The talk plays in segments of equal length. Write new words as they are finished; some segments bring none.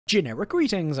Generic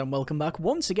greetings and welcome back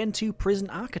once again to Prison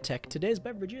Architect. Today's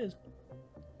beverage is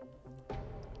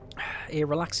a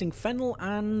relaxing fennel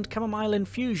and chamomile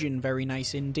infusion, very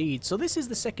nice indeed. So this is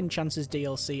the Second Chances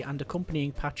DLC and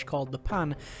accompanying patch called The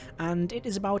Pan, and it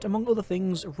is about, among other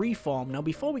things, reform. Now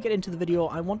before we get into the video,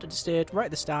 I wanted to state right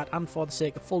at the start, and for the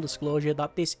sake of full disclosure,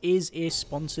 that this is a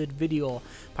sponsored video.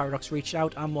 Paradox reached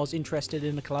out and was interested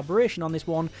in a collaboration on this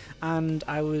one, and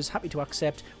I was happy to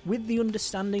accept, with the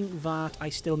understanding that I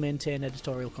still maintain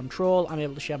editorial control. I'm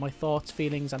able to share my thoughts,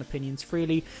 feelings and opinions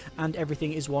freely, and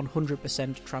everything is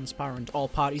 100% transparent. All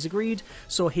parties agreed,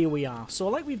 so here we are. So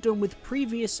like we've done with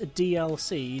previous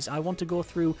DLCs, I want to go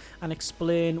through and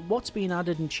explain what's been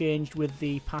added and changed with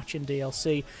the patch and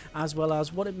DLC, as well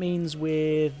as what it means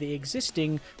with the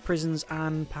existing prisons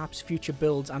and perhaps future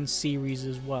builds and series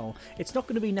as well. It's not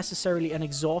going to be necessarily an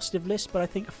exhaustive list, but I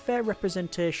think a fair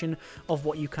representation of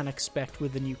what you can expect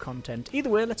with the new content.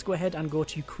 Either way, let's go ahead and go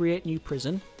to create new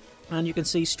prison. And you can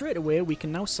see straight away we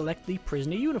can now select the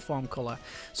prisoner uniform colour.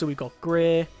 So we've got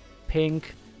grey,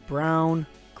 pink, brown,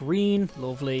 green,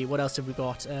 lovely. What else have we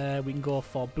got? We can go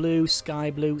for blue,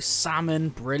 sky blue, salmon,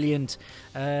 brilliant.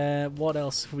 What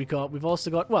else have we got? We've also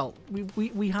got, well,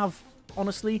 we have,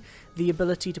 honestly, the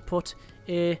ability to put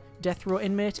a death row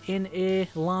inmate in a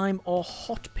lime or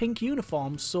hot pink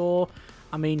uniform. So,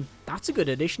 I mean, that's a good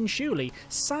addition, surely.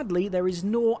 Sadly, there is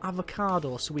no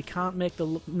avocado, so we can't make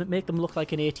them look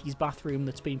like an 80s bathroom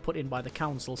that's been put in by the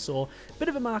council, so bit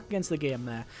of a mark against the game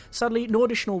there. Sadly, no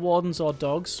additional wardens or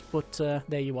dogs, but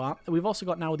there you are. We've also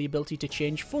got now the ability to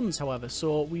change funds, however,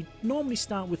 so we normally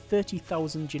start with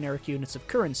 30,000 generic units of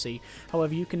currency.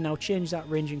 However, you can now change that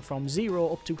ranging from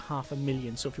 0 up to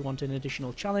 500,000, so if you want an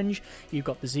additional challenge, you've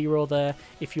got the 0 there.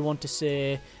 If you want to,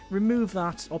 say, remove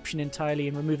that option entirely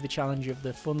and remove the challenge of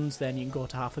the funds, then you can go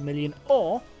to 500,000,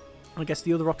 or I guess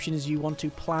the other option is you want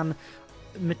to plan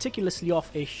meticulously off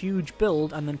a huge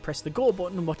build and then press the go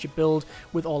button and watch it build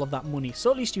with all of that money. So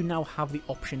at least you now have the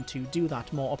option to do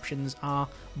that. More options are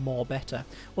more better.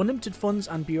 Unlimited funds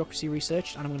and bureaucracy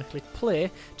researched, and I'm going to click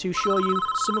play to show you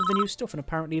some of the new stuff, and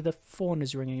apparently the phone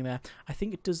is ringing there. I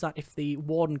think it does that if the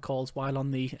warden calls while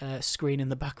on the screen in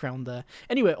the background there.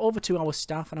 Anyway, over to our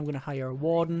staff, and I'm going to hire a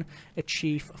warden, a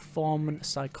chief, a foreman, a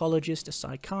psychologist, a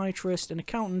psychiatrist, an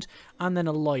accountant, and then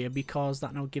a lawyer, because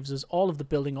that now gives us all of the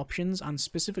building options, and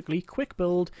specifically quick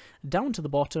build down to the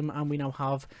bottom, and we now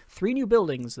have 3 new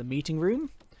buildings: the meeting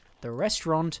room, the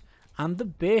restaurant, and the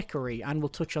bakery, and we'll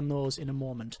touch on those in a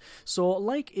moment. So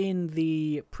like in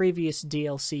the previous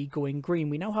DLC Going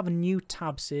Green, we now have a new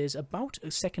tab says about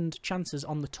second chances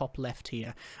on the top left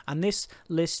here, and this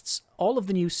lists all of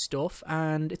the new stuff,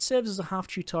 and it serves as a half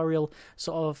tutorial,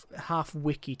 sort of half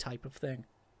wiki type of thing.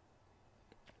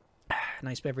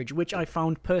 Nice beverage, which I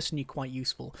found personally quite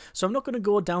useful. So I'm not going to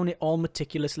go down it all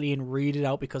meticulously and read it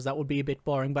out because that would be a bit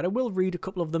boring, but I will read a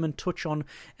couple of them and touch on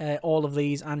all of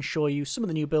these and show you some of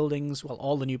the new buildings, well,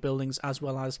 all the new buildings, as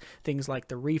well as things like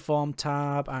the reform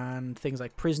tab and things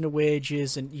like prisoner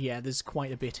wages, and yeah, there's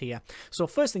quite a bit here. So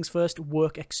first things first,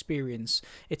 work experience.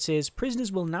 It says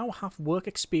prisoners will now have work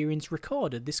experience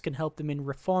recorded. This can help them in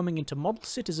reforming into model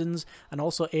citizens and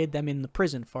also aid them in the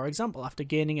prison. For example, after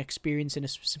gaining experience in a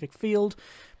specific field,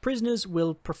 prisoners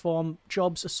will perform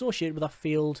jobs associated with that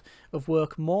field of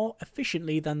work more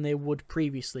efficiently than they would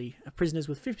previously. Prisoners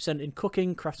with 50% in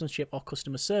cooking, craftsmanship or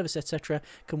customer service, etc.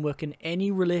 can work in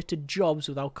any related jobs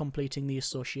without completing the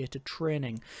associated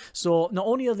training. So not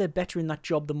only are they better in that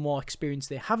job the more experience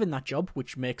they have in that job,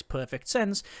 which makes perfect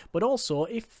sense, but also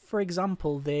if, for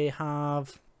example, they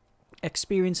have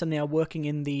experience and they are working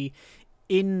in the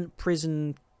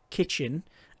in-prison kitchen,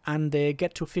 and they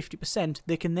get to 50%,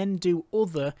 they can then do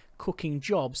other cooking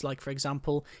jobs, like for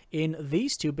example in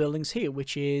these 2 buildings here,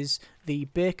 which is the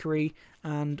bakery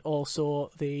and also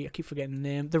the, I keep forgetting the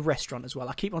name, the restaurant as well.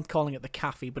 I keep on calling it the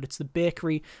cafe, but it's the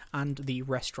bakery and the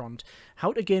restaurant.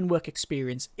 How to gain work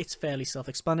experience, it's fairly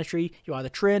self-explanatory. You either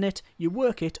train it, you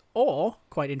work it, or,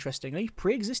 quite interestingly,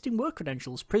 pre-existing work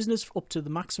credentials. Prisoners up to the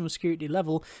maximum security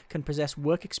level can possess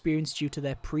work experience due to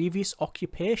their previous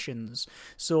occupations.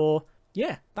 So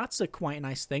yeah, that's a quite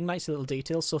nice thing, nice little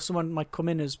detail. So someone might come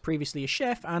in as previously a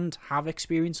chef and have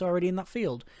experience already in that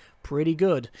field. Pretty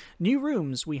good. New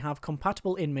rooms, we have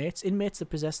compatible inmates. Inmates that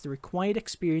possess the required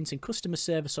experience in customer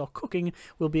service or cooking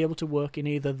will be able to work in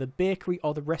either the bakery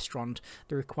or the restaurant.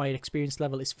 The required experience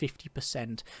level is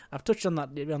 50%. I've touched on that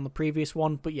on the previous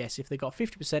one, but yes, if they got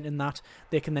 50% in that,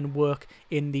 they can then work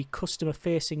in the customer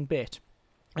facing bit.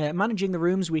 Managing the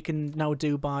rooms we can now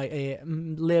do by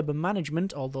labour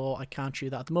management, although I can't do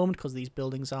that at the moment because these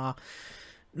buildings are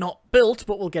not built,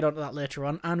 but we'll get onto that later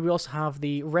on. And we also have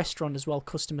the restaurant as well,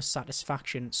 customer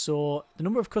satisfaction. So the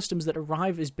number of customers that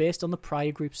arrive is based on the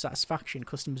prior group satisfaction.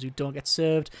 Customers who don't get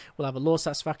served will have a low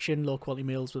satisfaction, low quality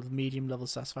meals with medium level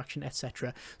satisfaction,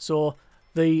 etc. So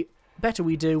the better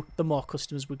we do, the more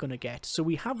customers we're going to get. So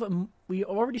we are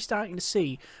already starting to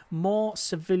see more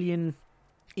civilian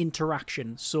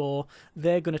interaction, so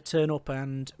they're going to turn up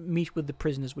and meet with the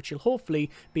prisoners, which will hopefully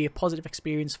be a positive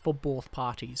experience for both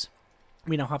parties.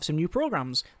 We now have some new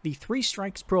programs. The 3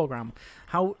 Strikes program.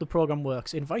 How the program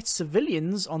works: invites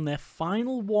civilians on their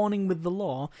final warning with the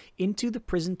law into the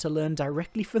prison to learn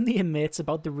directly from the inmates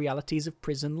about the realities of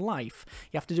prison life.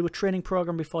 You have to do a training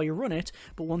program before you run it,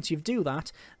 but once you do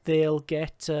that, they'll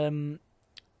get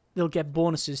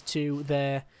bonuses to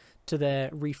their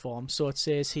reform. So it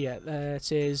says here, it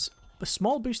says a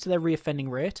small boost to their reoffending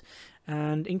rate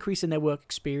and increase in their work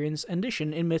experience. In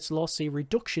addition, inmates will also see a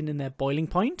reduction in their boiling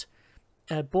point,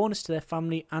 a bonus to their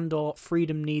family and or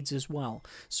freedom needs as well.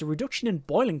 So reduction in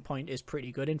boiling point is pretty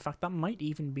good. In fact, that might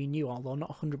even be new, although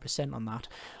not 100% on that.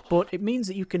 But it means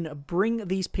that you can bring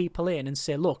these people in and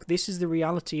say, look, this is the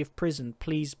reality of prison,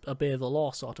 please obey the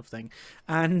law, sort of thing.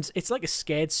 And it's like a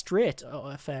scared straight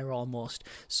affair almost.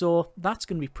 So that's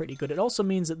going to be pretty good. It also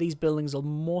means that these buildings will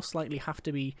most likely have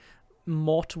to be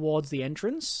more towards the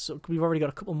entrance. So we've already got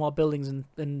a couple more buildings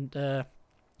and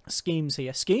schemes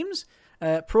here. Schemes?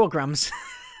 Programs.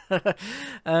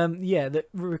 Yeah, that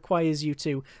requires you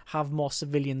to have more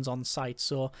civilians on site,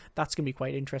 so that's going to be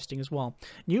quite interesting as well.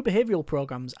 New behavioural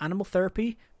programs: animal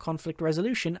therapy, conflict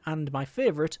resolution, and my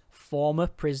favourite, former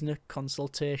prisoner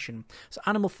consultation. So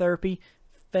animal therapy,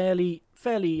 fairly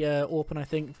open, I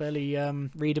think, fairly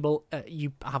readable.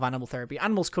 You have animal therapy.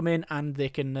 Animals come in and they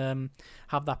can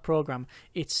have that program.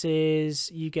 It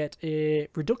says you get a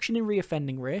reduction in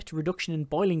reoffending rate, reduction in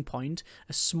boiling point,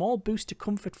 a small boost to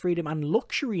comfort, freedom, and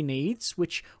luxury needs,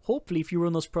 which hopefully, if you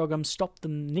run those programs, stop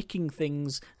them nicking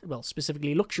things, well,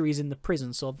 specifically luxuries in the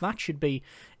prison. So that should be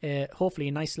hopefully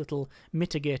a nice little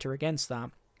mitigator against that.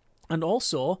 And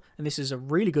also, and this is a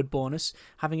really good bonus,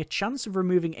 having a chance of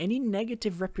removing any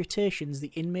negative reputations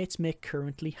the inmates may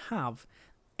currently have.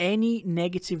 Any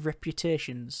negative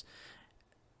reputations.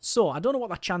 So, I don't know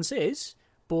what that chance is,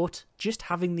 but just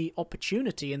having the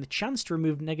opportunity and the chance to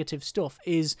remove negative stuff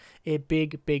is a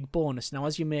big, big bonus. Now,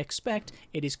 as you may expect,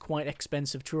 it is quite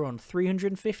expensive to run.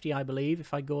 350, I believe,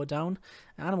 if I go down.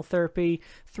 Animal therapy,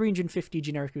 350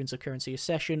 generic units of currency a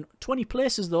session. 20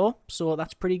 places, though, so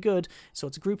that's pretty good. So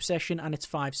it's a group session and it's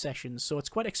 5 sessions. So it's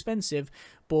quite expensive,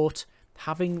 but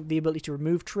having the ability to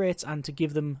remove traits and to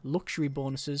give them luxury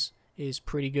bonuses is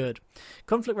pretty good.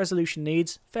 Conflict resolution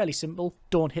needs, fairly simple.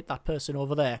 Don't hit that person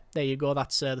over there. There you go.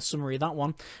 That's the summary of that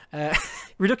one.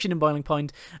 Reduction in boiling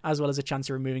point, as well as a chance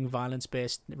of removing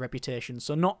violence-based reputation.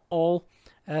 So not all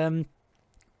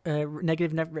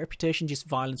negative reputation, just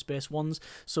violence-based ones.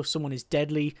 So if someone is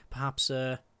deadly, perhaps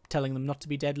telling them not to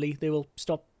be deadly, they will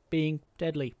stop being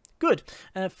deadly. Good.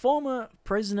 Former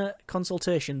prisoner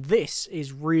consultation. This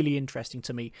is really interesting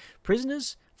to me.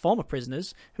 Former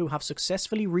prisoners who have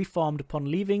successfully reformed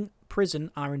upon leaving prison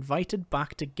are invited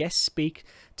back to guest speak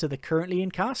to the currently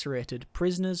incarcerated.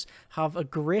 Prisoners have a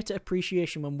greater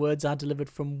appreciation when words are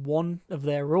delivered from one of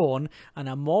their own and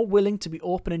are more willing to be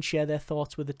open and share their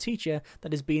thoughts with a teacher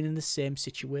that has been in the same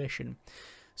situation.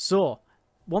 So,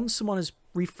 once someone has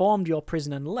reformed your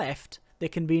prison and left, they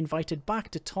can be invited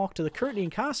back to talk to the currently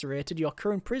incarcerated, your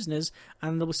current prisoners,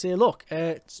 and they will say, look,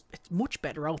 it's much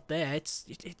better out there.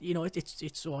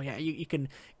 Oh yeah, you can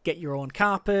get your own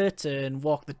carpet and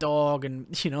walk the dog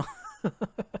and,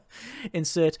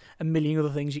 insert a million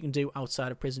other things you can do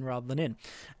outside of prison rather than in.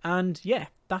 And yeah,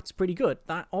 that's pretty good.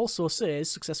 That also says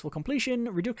successful completion,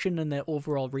 reduction in their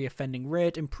overall reoffending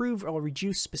rate, improve or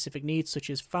reduce specific needs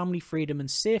such as family, freedom and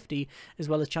safety, as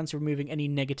well as chance of removing any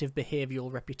negative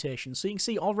behavioural reputation. So you can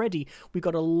see already we've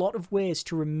got a lot of ways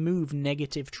to remove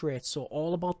negative traits, so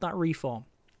all about that reform.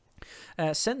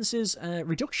 Sentences,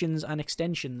 reductions and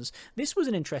extensions. This was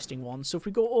an interesting one. So if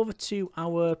we go over to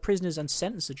our prisoners and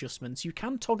sentence adjustments, you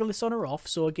can toggle this on or off.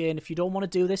 So again, if you don't want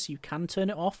to do this, you can turn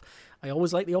it off. I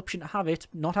always like the option to have it.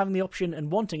 Not having the option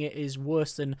and wanting it is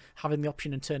worse than having the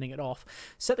option and turning it off.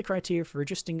 Set the criteria for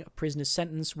adjusting a prisoner's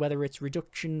sentence, whether it's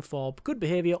reduction for good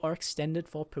behaviour or extended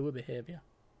for poor behaviour.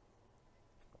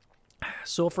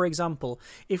 So, for example,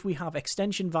 if we have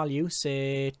extension value,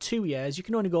 say 2 years, you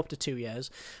can only go up to 2 years.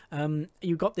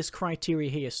 You've got this criteria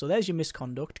here. So there's your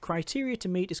misconduct. Criteria to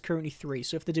meet is currently 3.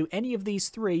 So if they do any of these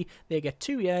 3, they get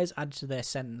 2 years added to their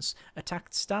sentence.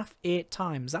 Attacked staff 8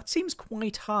 times. That seems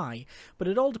quite high, but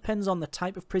it all depends on the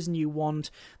type of prison you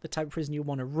want, the type of prison you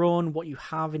want to run, what you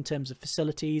have in terms of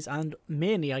facilities, and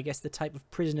mainly, I guess, the type of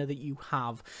prisoner that you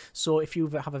have. So if you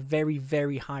have a very,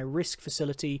 very high risk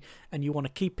facility and you want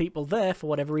to keep people there for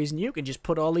whatever reason, you can just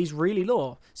put all these really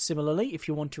low. Similarly, if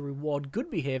you want to reward good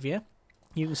behaviour,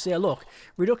 you can say, look,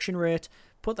 reduction rate,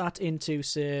 put that into,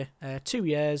 say, 2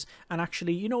 years, and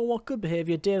actually, you know what, good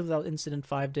behaviour, day without incident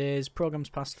 5 days, programs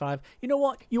past 5, you know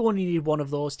what, you only need one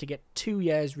of those to get 2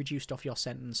 years reduced off your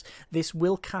sentence. This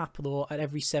will cap, though, at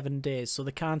every 7 days, so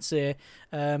they can't say,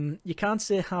 you can't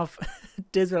say have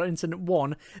days without incident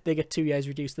 1, they get 2 years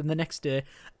reduced, then the next day,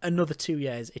 another 2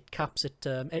 years. It caps it,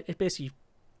 it basically,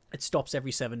 it stops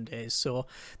every 7 days, so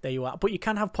there you are. But you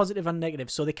can have positive and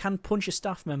negative, so they can punch a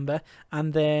staff member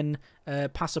and then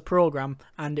pass a program,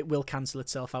 and it will cancel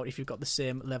itself out if you've got the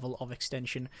same level of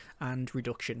extension and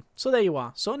reduction. So there you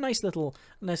are. So a nice little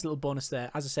bonus there.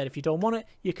 As I said, if you don't want it,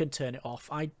 you can turn it off.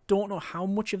 I don't know how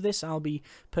much of this I'll be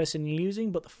personally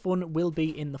using, but the fun will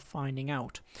be in the finding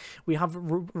out. We have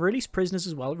released prisoners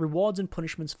as well, rewards and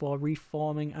punishments for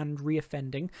reforming and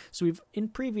reoffending. So we've, in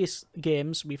previous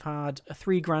games, we've had a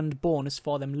 £3 bonus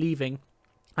for them leaving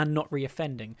and not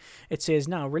reoffending. It says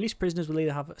now, released prisoners will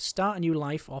either have start a new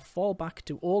life or fall back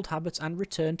to old habits and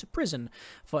return to prison.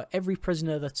 For every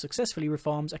prisoner that successfully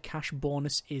reforms, a cash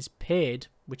bonus is paid,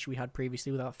 which we had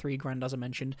previously without £3, as I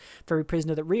mentioned. For every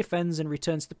prisoner that reoffends and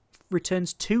returns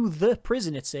to the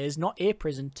prison, it says, not a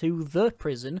prison, to the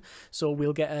prison. So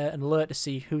we'll get an alert to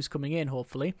see who's coming in,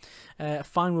 hopefully. A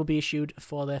fine will be issued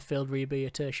for their failed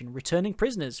rehabilitation. Returning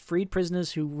prisoners. Freed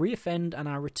prisoners who reoffend and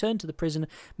are returned to the prison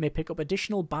may pick up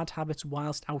additional bad habits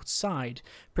whilst outside.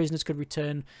 Prisoners could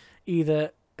return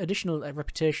either additional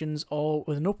reputations or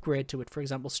with an upgrade to it, for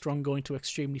example, strong going to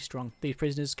extremely strong. These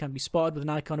prisoners can be spotted with an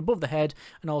icon above the head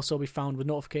and also be found with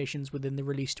notifications within the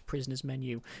released prisoners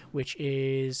menu, which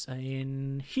is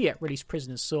in here, released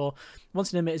prisoners. So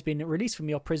once an inmate has been released from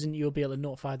your prison, you'll be able to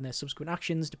notify them of their subsequent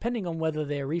actions depending on whether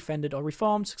they are reoffended or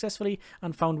reformed successfully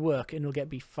and found work, and will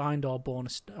be fined or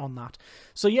bonused on that.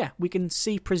 So yeah, we can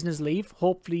see prisoners leave.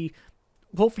 Hopefully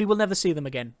we'll never see them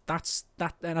again. That's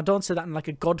that, and I don't say that in like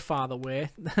a Godfather way.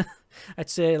 I'd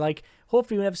say, like,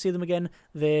 hopefully we'll never see them again.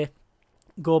 They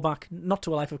go back not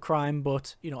to a life of crime,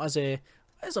 but, you know, as a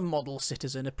model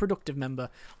citizen, a productive member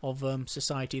of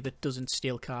society that doesn't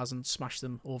steal cars and smash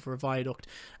them over a viaduct.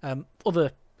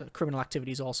 Other criminal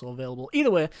activities also available.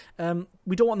 Either way,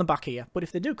 we don't want them back here, but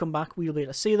if they do come back, we'll be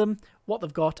able to see them, what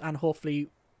they've got, and hopefully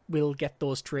we'll get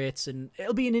those traits, and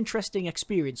it'll be an interesting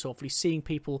experience, hopefully, seeing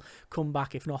people come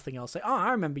back, if nothing else. Like, oh,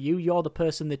 I remember you, you're the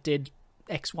person that did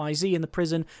XYZ in the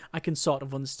prison, I can sort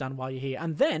of understand why you're here.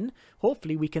 And then,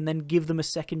 hopefully, we can then give them a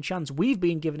second chance. We've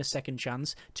been given a second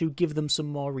chance to give them some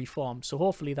more reform, so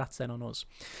hopefully that's then on us.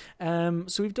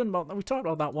 So we've talked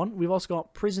about that one. We've also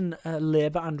got prison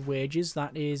labour and wages.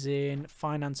 That is in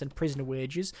finance and prisoner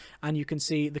wages, and you can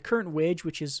see the current wage,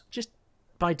 which is just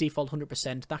by default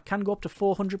 100%. That can go up to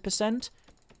 400%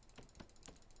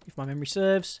 if my memory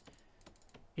serves.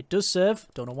 It does serve.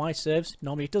 Don't know why it serves.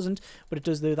 Normally it doesn't, but it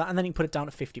does do that. And then you can put it down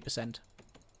to 50%.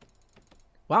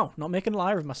 Wow, not making a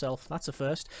liar of myself. That's a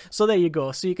first. So there you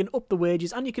go. So you can up the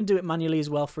wages, and you can do it manually as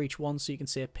well for each one. So you can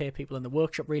say pay people in the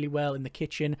workshop really well, in the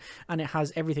kitchen, and it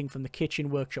has everything from the kitchen,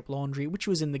 workshop, laundry, which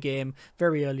was in the game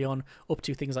very early on, up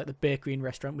to things like the bakery and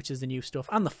restaurant, which is the new stuff,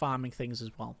 and the farming things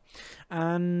as well.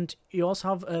 And you also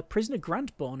have a prisoner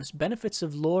grant bonus, benefits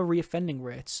of lower reoffending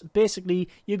rates. Basically,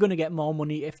 you're going to get more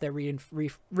money if their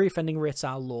reoffending rates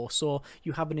are low. So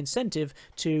you have an incentive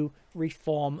to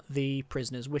reform the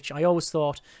prisoners, which I always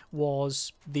thought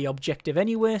was the objective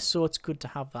anyway, so it's good to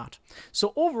have that.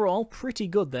 So overall, pretty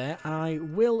good there. I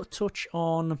will touch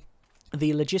on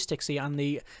the logistics here and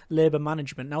the labour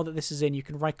management. Now that this is in, you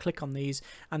can right click on these,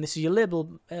 and this is your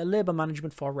labour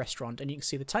management for a restaurant, and you can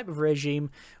see the type of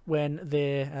regime when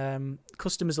the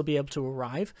customers will be able to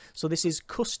arrive. So this is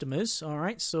customers, all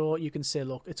right, so you can say,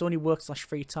 look, it's only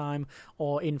work/free time,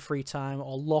 or in free time,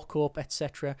 or lock up,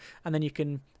 etc. And then you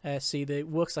can see the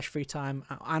work/free time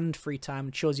and free time.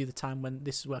 It shows you the time when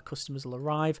this is where customers will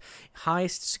arrive.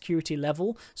 Highest security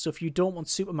level, so if you don't want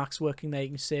Supermax working there, you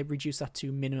can say reduce that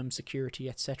to minimum security,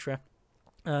 etc.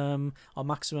 Or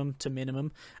maximum to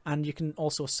minimum, and you can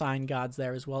also assign guards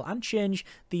there as well, and change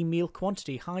the meal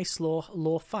quantity: high, slow,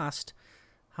 low, fast.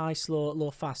 High, slow,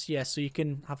 low, fast. Yeah, so you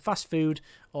can have fast food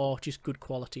or just good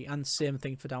quality. And same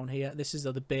thing for down here. This is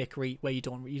the bakery where you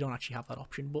don't actually have that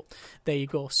option, but there you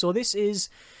go. So this is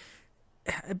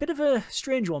a bit of a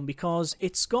strange one because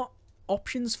it's got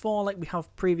options for, like we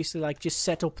have previously, like just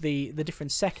set up the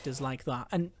different sectors like that.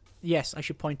 And yes, I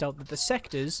should point out that the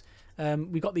sectors,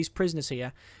 we got these prisoners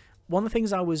here. One of the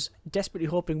things I was desperately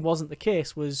hoping wasn't the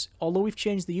case was, although we've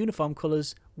changed the uniform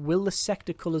colours, will the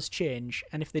sector colours change?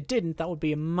 And if they didn't, that would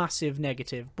be a massive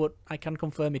negative, but I can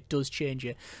confirm it does change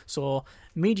it. So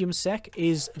medium sec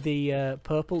is the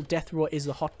purple, death row is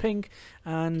the hot pink,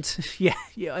 and yeah,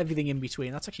 everything in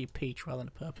between. That's actually peach rather than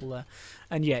a purple there.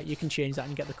 And yeah, you can change that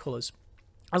and get the colours.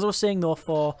 As I was saying though,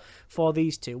 for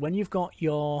these two, when you've got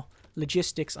your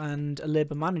logistics and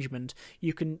labour management,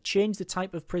 you can change the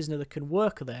type of prisoner that can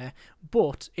work there,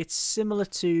 but it's similar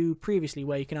to previously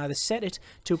where you can either set it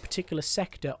to a particular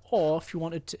sector, or if you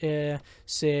wanted to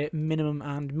say minimum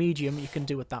and medium, you can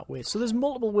do it that way. So there's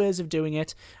multiple ways of doing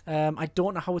it. I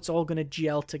don't know how it's all going to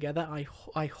gel together.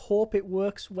 I hope it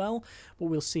works well, but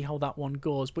we'll see how that one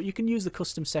goes. But you can use the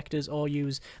custom sectors or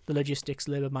use the logistics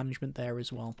labour management there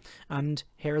as well. And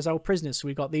here is our prisoners. So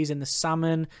we've got these in the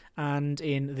salmon and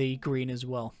in the green as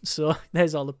well. So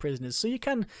there's all the prisoners. So you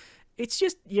can, it's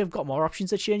just, you've got more options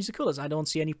to change the colours. I don't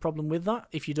see any problem with that.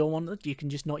 If you don't want it, you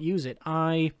can just not use it.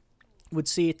 I would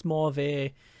see it's more of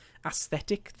a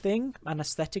aesthetic thing, an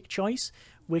aesthetic choice,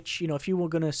 which, you know, if you were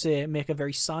going to say make a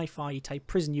very sci-fi type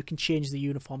prison, you can change the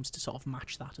uniforms to sort of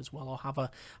match that as well, or have a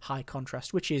high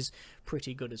contrast, which is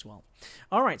pretty good as well.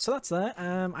 Alright, so that's there.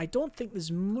 I don't think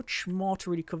there's much more to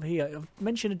really cover here. I've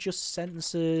mentioned adjust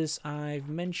sentences, I've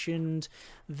mentioned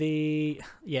the,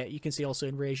 yeah, you can see also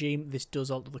in regime, this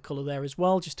does alter the colour there as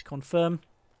well, just to confirm.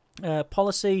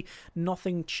 Policy,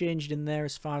 nothing changed in there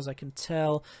as far as I can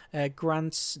tell.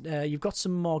 Grants, you've got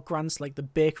some more grants like the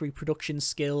bakery production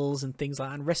skills and things like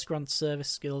that, and restaurant service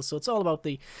skills, so it's all about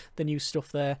the new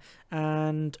stuff there.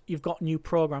 And you've got new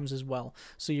programs as well,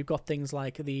 so you've got things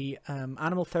like the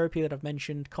animal therapy that I've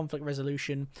mentioned, conflict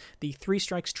resolution, the 3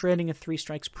 strikes training and 3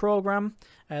 strikes program,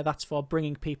 that's for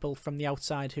bringing people from the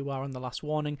outside who are on the last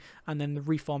warning, and then the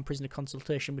reform prisoner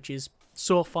consultation, which is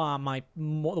so far the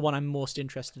one I'm most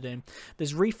interested in.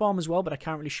 There's reform as well, but I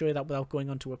can't really show you that without going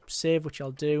on to a save, which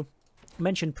I'll do. I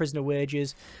mentioned prisoner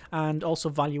wages and also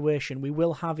valuation. We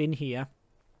will have in here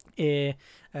a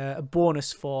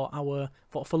bonus for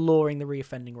lowering the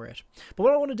reoffending rate. But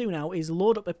what I want to do now is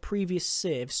load up a previous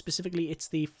save. Specifically, it's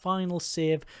the final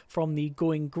save from the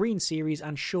Going Green series,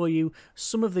 and show you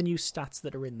some of the new stats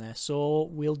that are in there. So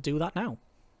we'll do that now.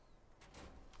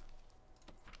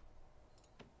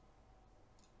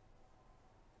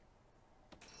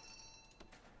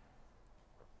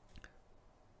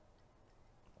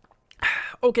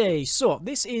 Okay, so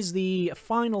this is the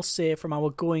final save from our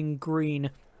Going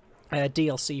Green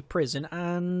DLC prison,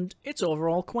 and it's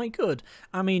overall quite good.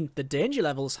 I mean, the danger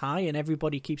level's high and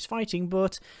everybody keeps fighting,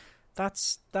 but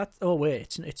oh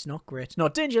wait, it's not great. No,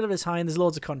 danger level is high and there's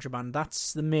loads of contraband.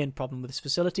 That's the main problem with this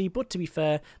facility, but to be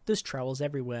fair, there's trowels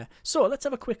everywhere. So let's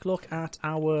have a quick look at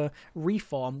our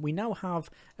reform. We now have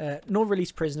no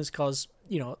release prisoners because,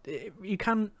 you know, you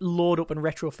can load up and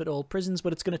retrofit all prisons,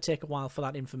 but it's going to take a while for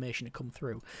that information to come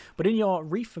through. But in your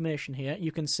reformation here,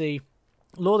 you can see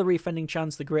lower the reoffending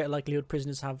chance, the greater likelihood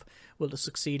prisoners will to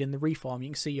succeed in the reform. You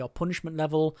can see your punishment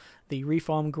level, the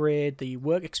reform grade, the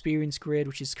work experience grade,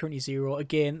 which is currently 0.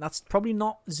 Again, that's probably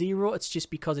not 0, it's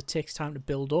just because it takes time to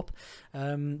build up.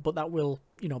 But that will,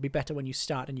 you know, be better when you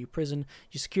start a new prison.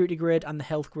 Your security grade and the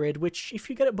health grade, which if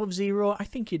you get above 0, I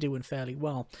think you're doing fairly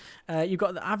well. You've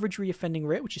got the average reoffending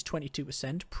rate, which is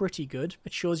 22%, pretty good.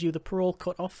 It shows you the parole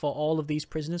cut-off for all of these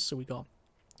prisoners, so we got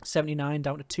 79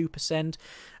 down to 2%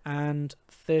 and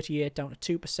 38 down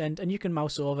to 2%, and you can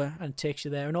mouse over and it takes you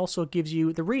there, and also gives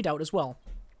you the readout as well.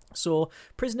 So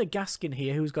prisoner Gaskin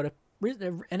here, who's got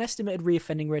an estimated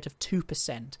reoffending rate of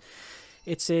 2%.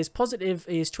 It says positive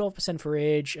is 12% for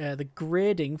age, the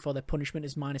grading for their punishment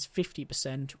is minus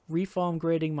 50%, reform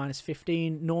grading minus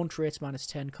 15, known traits minus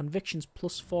 10, convictions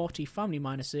plus 40, family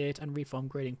minus 8, and reform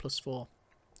grading plus 4.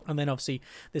 And then obviously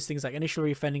there's things like initial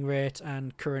reoffending rate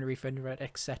and current reoffending rate,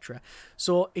 etc.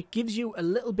 So it gives you a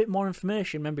little bit more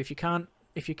information. Remember, if you can't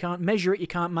measure it, you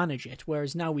can't manage it.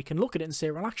 Whereas now we can look at it and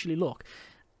say, well, actually, look,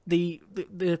 the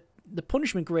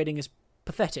punishment grading is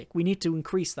pathetic. We need to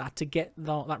increase that to get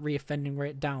that reoffending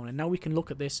rate down. And now we can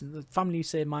look at this, and the family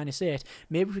say -8.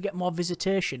 Maybe if we get more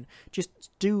visitation, just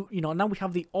do, you know, now we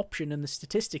have the option and the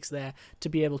statistics there to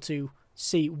be able to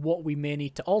see what we may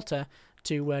need to alter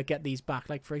to get these back.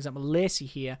 Like, for example, Lacey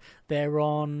here, they're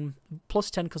on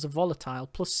 +10 because of volatile,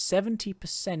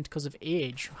 +70% because of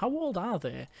age. How old are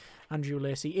they, Andrew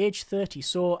Lacey? Age 30.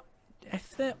 So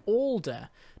if they're older,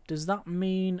 does that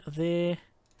mean they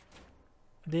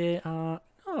are...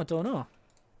 Oh, I don't know.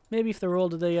 Maybe if they're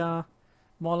older, they are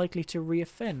more likely to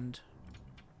reoffend.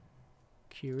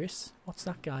 Curious. What's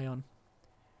that guy on?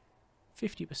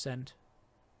 50%.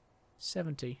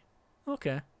 70.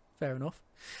 Okay, fair enough.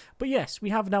 But yes, we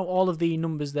have now all of the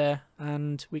numbers there,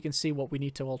 and we can see what we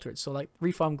need to alter it. So like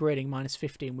reform grading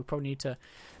 -15, we probably need to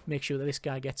make sure that this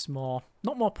guy gets more,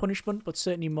 not more punishment, but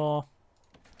certainly more...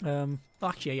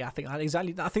 actually, yeah,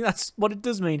 I think that's what it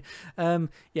does mean.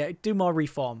 Yeah, do more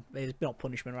reform. It's not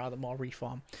punishment, rather more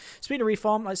reform. Speaking of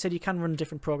reform, like I said, you can run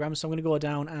different programs, so I'm going to go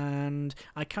down, and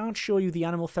I can't show you the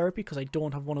animal therapy because I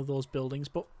don't have one of those buildings,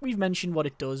 but we've mentioned what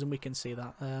it does, and we can see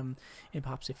that in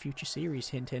perhaps a future series,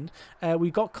 hint hint.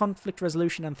 We've got conflict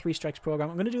resolution and 3 strikes program.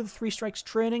 I'm going to do the 3 strikes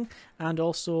training and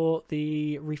also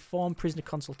the reform prisoner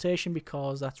consultation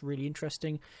because that's really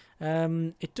interesting.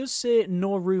 It does say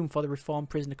no room for the reform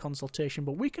prisoner consultation,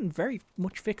 but we can very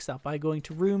much fix that by going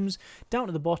to rooms down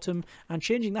to the bottom and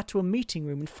changing that to a meeting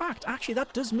room. In fact, actually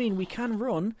that does mean we can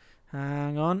run,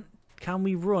 hang on, can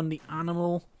we run the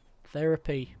animal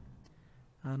therapy?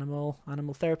 Animal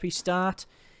therapy start.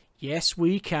 Yes,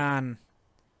 we can.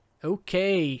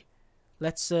 Okay,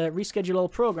 let's reschedule all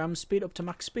programs, speed up to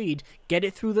max speed, get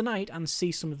it through the night and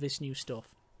see some of this new stuff.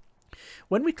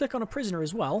 When we click on a prisoner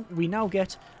as well, we now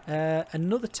get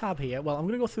another tab here. Well, I'm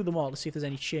going to go through them all to see if there's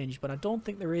any change, but I don't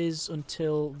think there is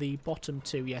until the bottom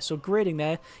 2. Yeah, so grading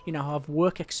there, you now have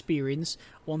work experience.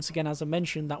 Once again, as I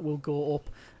mentioned, that will go up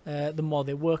the more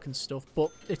they work and stuff, but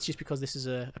it's just because this is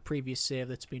a previous save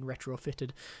that's been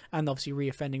retrofitted, and obviously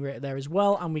reoffending rate there as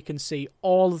well, and we can see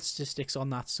all the statistics on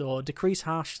that. So decrease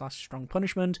harsh/strong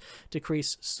punishment,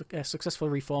 decrease successful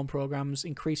reform programs,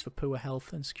 increase for poor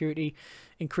health and security,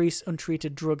 increase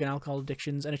untreated drug and alcohol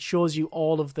addictions, and it shows you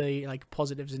all of the like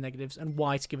positives and negatives and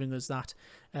why it's giving us that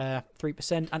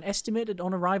 3%, and estimated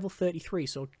on arrival 33.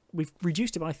 So we've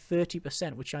reduced it by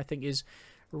 30%, which I think is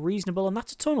reasonable, and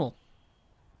that's a tunnel.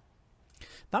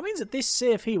 That means that this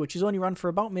save here, which has only run for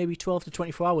about maybe 12 to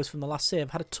 24 hours from the last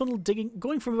save, had a tunnel digging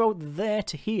going from about there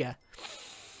to here.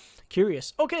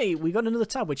 Curious. Okay, we got another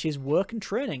tab, which is work and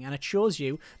training, and it shows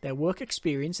you their work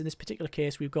experience. In this particular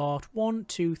case, we've got 1,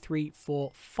 2, 3,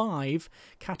 4, 5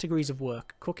 categories of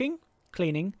work: cooking,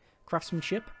 cleaning,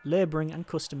 craftsmanship, labouring, and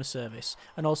customer service,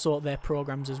 and also their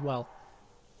programs as well.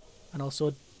 And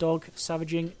also dog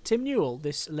savaging Tim Newell,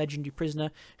 this legendary prisoner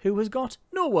who has got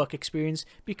no work experience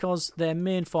because their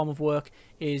main form of work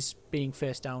is being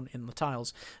face down in the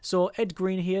tiles. So Ed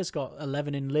Green here has got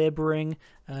 11 in labouring.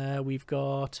 We've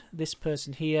got this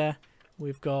person here.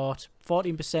 We've got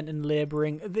 14% in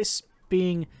labouring. This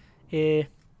being a,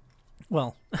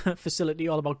 well, facility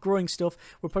all about growing stuff,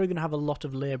 we're probably going to have a lot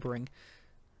of labouring.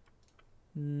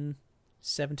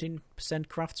 17%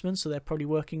 craftsmen, so they're probably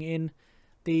working in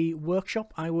the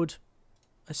workshop, I would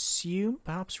assume,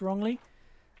 perhaps wrongly.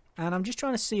 And I'm just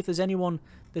trying to see if there's anyone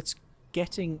that's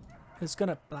going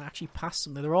to actually pass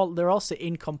something. They're also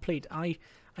incomplete. I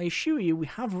assure you we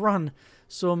have run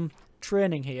some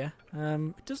training here.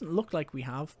 It doesn't look like we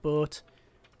have, but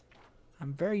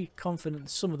I'm very confident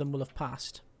some of them will have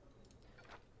passed.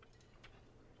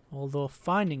 Although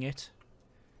finding it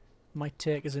might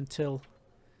take us until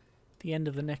the end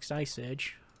of the next ice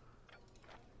age.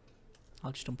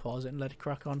 I'll just unpause it and let it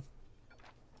crack on.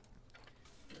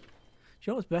 Do you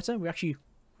know what's better? We actually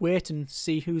wait and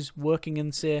see who's working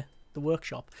in, say, the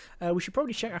workshop. We should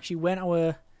probably check actually when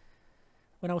our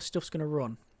stuff's going to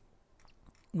run.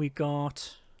 We've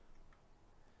got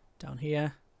down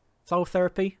here flower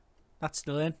therapy. That's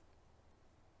still in.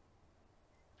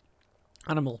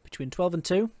 Animal between 12 and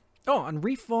 2. Oh, and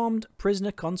reformed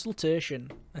prisoner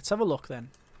consultation. Let's have a look then.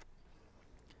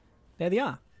 There they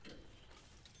are.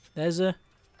 There's a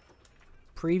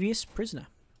previous prisoner.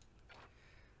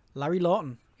 Larry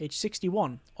Lawton, age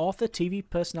 61, author, TV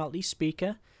personality,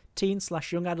 speaker,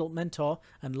 teen/young adult mentor,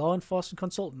 and law enforcement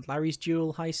consultant. Larry's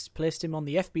dual heists placed him on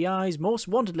the FBI's most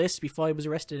wanted list before he was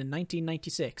arrested in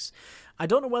 1996. I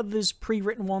don't know whether there's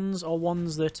pre-written ones or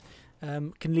ones that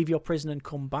can leave your prison and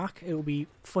come back. It will be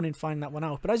fun in finding that one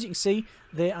out. But as you can see,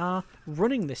 they are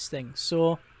running this thing.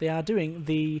 So they are doing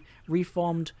the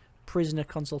reformed prisoner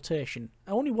consultation.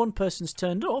 Only one person's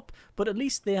turned up, but at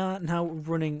least they are now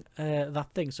running that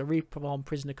thing. So reform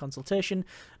prisoner consultation,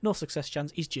 no success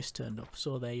chance, he's just turned up.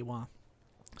 So there you are.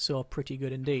 So pretty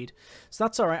good indeed. So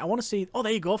that's all right. I want to see... Oh,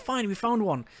 there you go. Fine, we found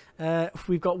one.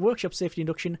 We've got workshop safety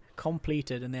induction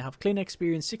completed, and they have cleaning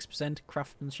experience 6%,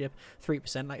 craftsmanship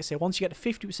 3%. Like I say, once you get to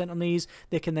 50% on these,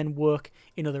 they can then work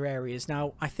in other areas.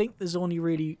 Now, I think there's only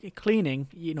really cleaning.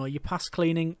 You know, you pass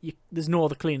cleaning, there's no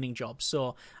other cleaning jobs.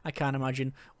 So I can't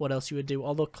imagine what else you would do.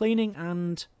 Although cleaning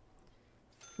and...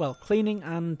 Well, cleaning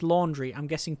and laundry, I'm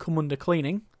guessing, come under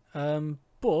cleaning.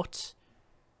 But...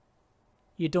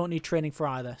 you don't need training for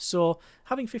either. So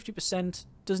having 50%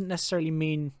 doesn't necessarily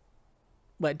mean...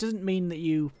 Well, it doesn't mean that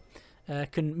you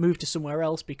can move to somewhere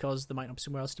else because there might not be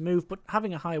somewhere else to move, but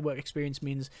having a higher work experience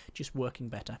means just working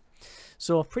better.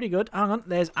 So pretty good. Hang on,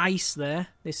 there's Ice there.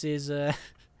 This is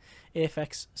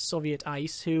AFX Soviet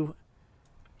Ice, who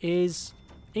is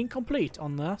incomplete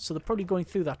on there. So they're probably going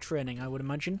through that training, I would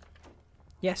imagine.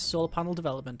 Yes, solar panel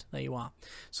development. There you are.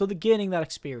 So they're gaining that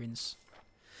experience.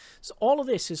 So all of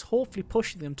this is hopefully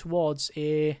pushing them towards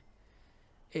a...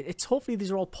 It's hopefully these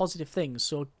are all positive things.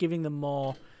 So giving them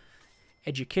more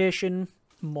education,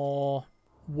 more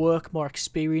work, more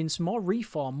experience, more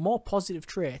reform, more positive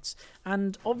traits.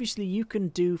 And obviously you can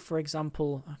do, for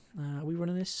example... are we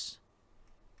running this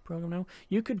program now?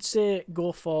 You could say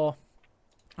go for,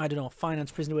 I don't know,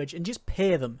 finance, prisoner wage, and just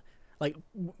pay them. Like,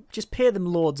 just pay them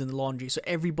loads in the laundry so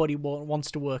everybody wants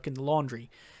to work in the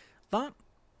laundry. That...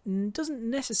 doesn't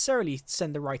necessarily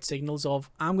send the right signals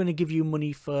of, I'm going to give you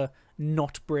money for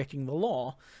not breaking the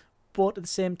law, but at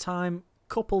the same time,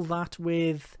 couple that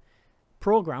with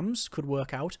programs could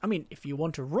work out. I mean, if you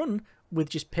want to run with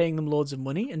just paying them loads of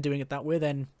money and doing it that way,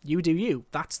 then you do you.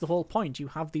 That's the whole point. You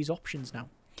have these options now.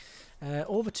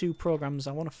 Over to programs,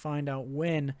 I want to find out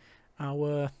when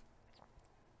our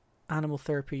animal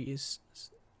therapy is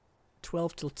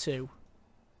 12 till 2.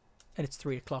 And it's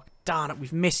 3 o'clock. Darn it,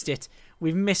 we've missed it.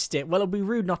 We've missed it. Well, it'll be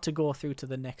rude not to go through to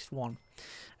the next one.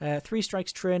 3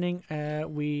 strikes training.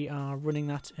 We are running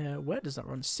that. Where does that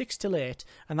run? 6 till 8.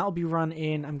 And that'll be run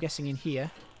in, I'm guessing, in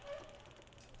here.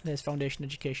 There's Foundation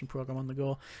Education Program on the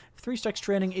go. 3 strikes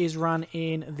training is run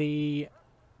in the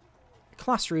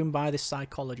classroom by this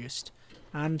psychologist.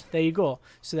 And there you go.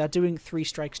 So they're doing 3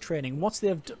 strikes training. What's they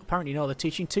have... Apparently, no, they're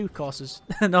teaching 2 courses.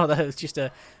 No, that was just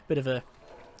a bit of a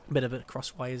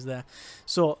cross wires there.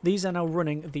 So these are now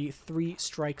running the 3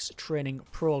 strikes training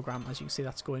program. As you can see,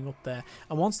 that's going up there.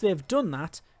 And once they've done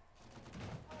that...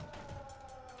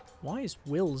 Why is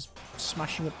Will's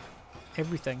smashing up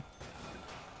everything?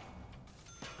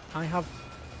 I have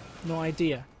no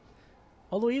idea.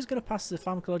 Although he's going to pass the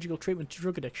pharmacological treatment to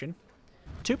drug addiction.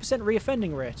 2%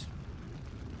 reoffending rate.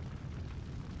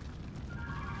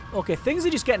 Okay, things are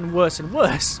just getting worse and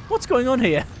worse. What's going on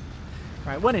here?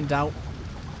 Right, when in doubt...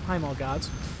 Hi, more guards.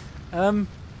 How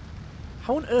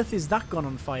on earth is that gone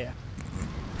on fire?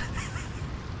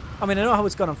 I mean, I know how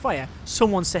it's gone on fire.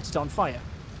 Someone set it on fire.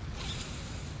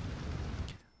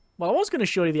 Well, I was going to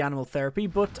show you the animal therapy,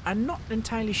 but I'm not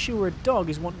entirely sure a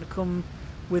dog is wanting to come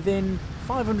within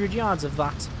 500 yards of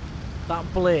that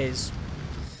blaze.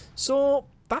 So,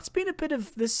 that's been a bit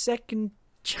of the second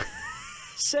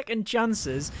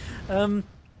chances.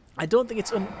 I don't think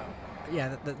it's...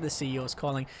 Yeah, the CEO is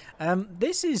calling.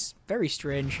 This is very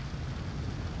strange.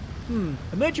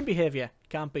 Emergent behaviour.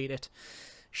 Can't beat it.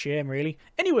 Shame, really.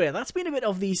 Anyway, that's been a bit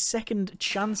of the second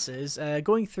chances.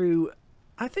 Going through,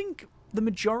 I think, the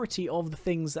majority of the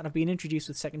things that have been introduced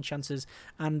with second chances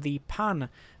and the PAN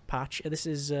patch. This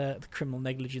is the criminal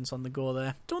negligence on the go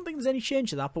there. Don't think there's any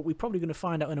change to that, but we're probably going to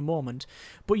find out in a moment.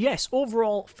 But yes,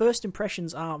 overall, first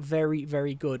impressions are very,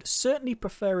 very good. Certainly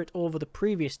prefer it over the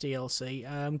previous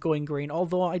DLC, Going Green,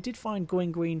 although I did find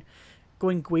Going Green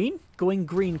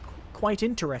quite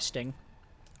interesting.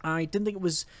 I didn't think it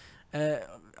was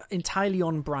entirely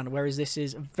on brand, whereas this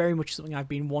is very much something I've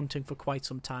been wanting for quite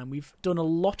some time. We've done a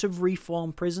lot of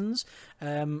reform prisons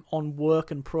on work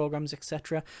and programs,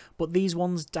 etc., but these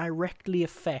ones directly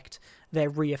affect their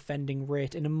reoffending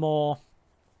rate in a more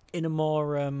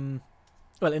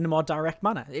direct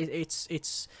manner.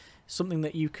 It's something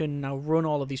that you can now run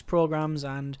all of these programs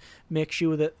and make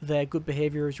sure that their good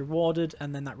behavior is rewarded,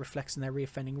 and then that reflects in their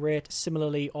reoffending rate.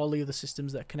 Similarly, all the other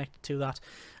systems that are connected to that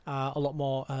are a lot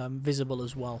more visible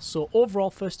as well. So overall,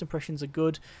 first impressions are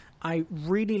good. I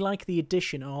really like the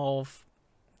addition of,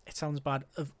 it sounds bad,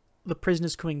 of the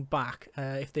prisoners coming back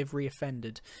if they've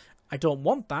reoffended. I don't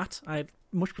want that. I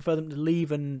much prefer them to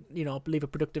leave and, you know, live a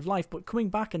productive life, but coming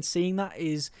back and seeing that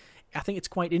is, I think it's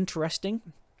quite interesting.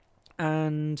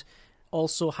 And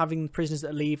also having prisoners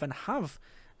that leave and haven't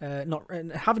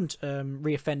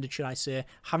reoffended, should I say,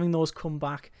 having those come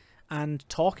back and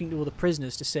talking to other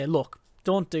prisoners to say, look,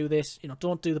 don't do this, you know,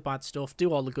 don't do the bad stuff,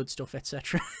 do all the good stuff,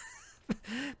 etc.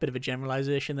 Bit of a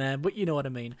generalization there, but you know what I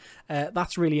mean.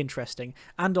 That's really interesting.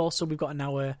 And also we've got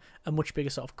now a much bigger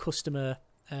sort of customer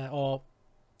or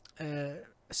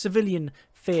civilian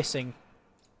facing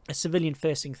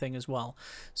thing as well.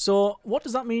 So what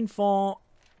does that mean for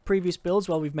previous builds?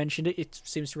 Well, we've mentioned it. It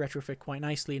seems to retrofit quite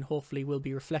nicely and hopefully will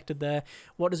be reflected there.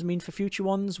 What does it mean for future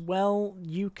ones? Well,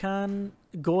 you can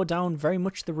go down very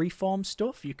much the reform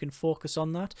stuff. You can focus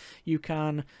on that. You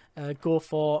can go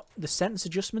for the sentence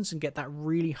adjustments and get that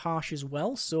really harsh as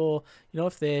well. So, you know,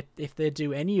 if they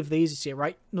do any of these, you say,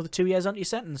 right, another 2 years onto your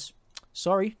sentence.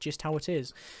 Sorry, just how it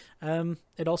is.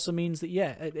 It also means that,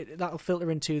 yeah, that'll filter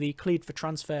into the cleared for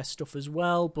transfer stuff as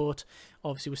well, but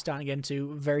obviously we're starting to get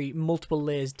into very multiple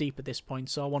layers deep at this point,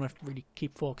 so I want to really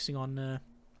keep focusing on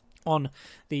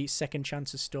the second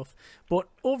chances stuff. But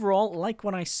overall, like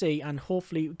what I see, and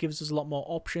hopefully it gives us a lot more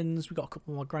options. We've got a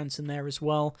couple more grants in there as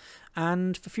well.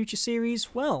 And for future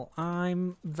series, well,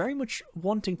 I'm very much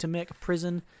wanting to make a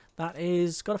prison that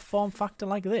is got a form factor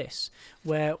like this,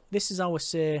 where this is our,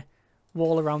 say,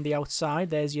 wall around the outside.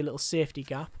 There's your little safety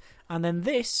gap, and then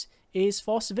this is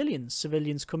for civilians.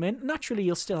 Civilians come in. Naturally,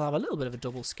 you'll still have a little bit of a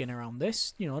double skin around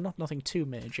this, you know, nothing too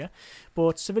major,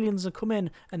 but civilians will come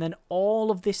in, and then all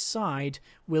of this side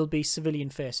will be civilian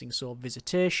facing. So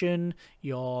visitation,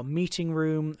 your meeting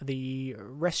room, the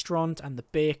restaurant and the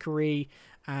bakery,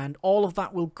 and all of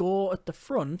that will go at the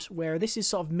front, where this is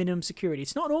sort of minimum security.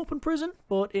 It's not an open prison,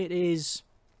 but it is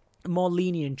more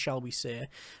lenient, shall we say,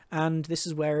 and this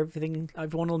is where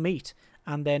everyone will meet.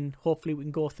 And then hopefully we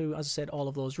can go through, as I said, all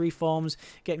of those reforms,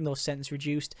 getting those sentences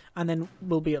reduced, and then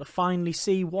we'll be able to finally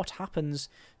see what happens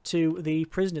to the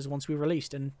prisoners once we're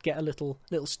released and get a little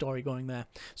story going there.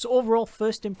 So overall,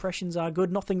 first impressions are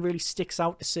good. Nothing really sticks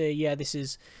out to say, yeah, this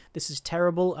is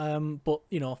terrible. But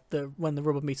you know, when the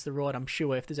rubber meets the road, I'm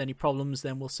sure if there's any problems,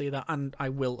 then we'll see that, and I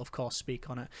will of course speak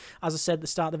on it. As I said at the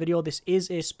start of the video, this is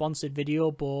a sponsored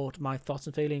video, but my thoughts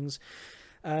and feelings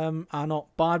are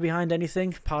not barred behind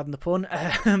anything, pardon the pun.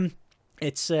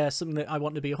 It's something that I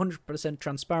want to be 100%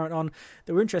 transparent on.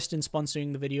 They were interested in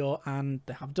sponsoring the video, and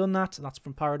they have done that. That's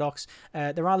from Paradox.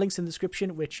 There are links in the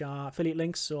description, which are affiliate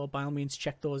links, so by all means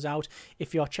check those out.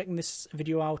 If you're checking this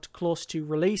video out close to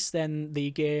release, then the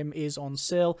game is on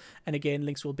sale, and again,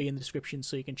 links will be in the description,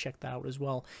 so you can check that out as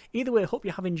well. Either way, I hope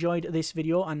you have enjoyed this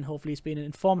video, and hopefully it's been an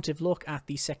informative look at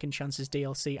the Second Chances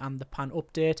DLC and the PAN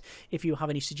update. If you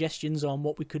have any suggestions on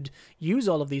what we could use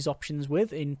all of these options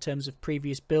with in terms of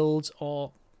previous builds, or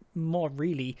more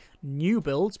really new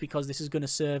builds, because this is going to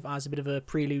serve as a bit of a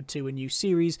prelude to a new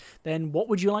series, then what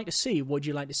would you like to see? Would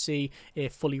you like to see a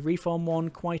fully reformed one,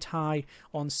 quite high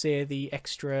on, say, the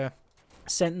extra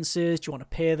sentences? Do you want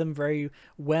to pay them very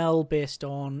well based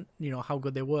on, you know, how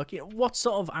good they work? You know, what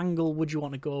sort of angle would you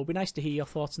want to go? It'd be nice to hear your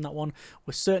thoughts on that one.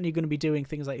 We're certainly going to be doing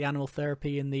things like the animal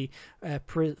therapy and the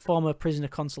former prisoner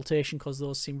consultation, because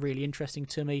those seem really interesting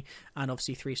to me, and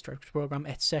obviously 3-strikes program,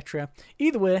 etc.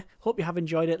 Either way, hope you have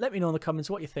enjoyed it. Let me know in the comments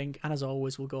what you think, and as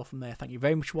always, we'll go from there. Thank you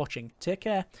very much for watching. Take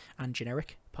care, and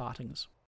generic partings.